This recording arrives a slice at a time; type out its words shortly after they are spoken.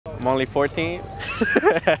I'm only 14.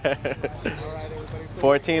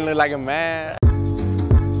 14 look like a man.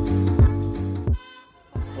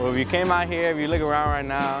 Well, if you came out here, if you look around right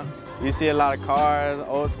now, you see a lot of cars,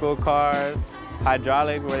 old school cars,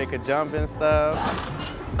 hydraulic where they could jump and stuff.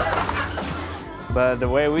 But the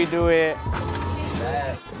way we do it,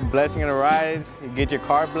 blessing of the rides, you get your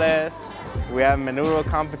car blessed. We have a menudo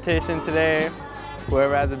competition today.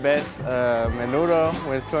 Whoever has the best menudo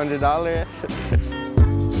wins $200.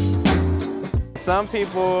 Some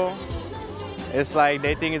people, it's like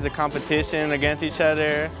they think it's a competition against each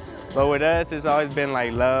other. But with us, it's always been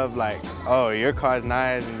like love, like, oh, your car's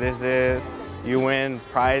nice and this is. You win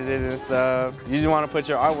prizes and stuff. You just want to put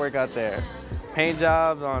your artwork out there. Paint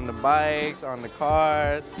jobs on the bikes, on the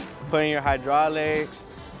cars, putting your hydraulics.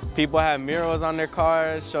 People have murals on their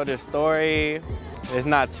cars, show their story. It's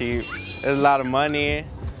not cheap. It's a lot of money,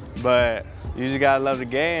 but you just gotta love the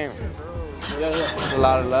game. It's a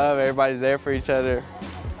lot of love. Everybody's there for each other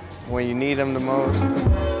when you need them the most.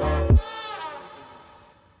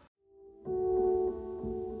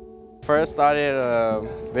 First started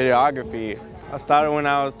videography. I started when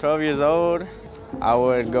I was 12 years old. I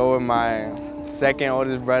would go with my second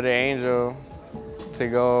oldest brother, Angel, to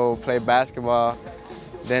go play basketball.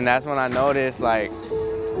 Then that's when I noticed like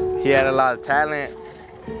he had a lot of talent,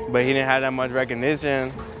 but he didn't have that much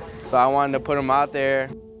recognition. So I wanted to put him out there.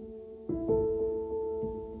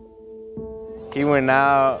 He went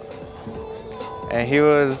out and he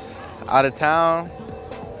was out of town,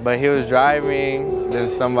 but he was driving, then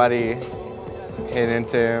somebody hit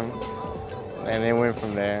into him, and it went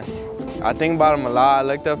from there. I think about him a lot. I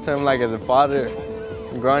looked up to him like as a father.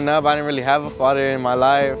 Growing up, I didn't really have a father in my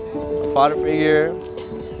life, a father figure,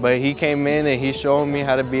 but he came in and he showed me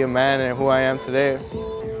how to be a man and who I am today.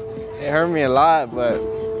 It hurt me a lot, but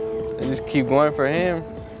I just keep going for him.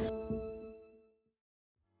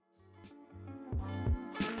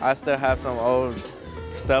 I still have some old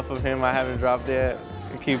stuff of him I haven't dropped yet.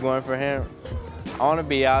 I keep going for him. I want to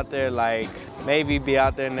be out there, like maybe be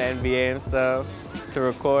out there in the NBA and stuff to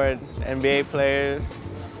record NBA players.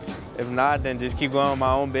 If not, then just keep going with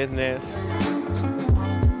my own business.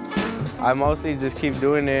 I mostly just keep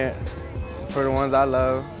doing it for the ones I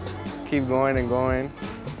love. Keep going and going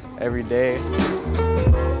every day.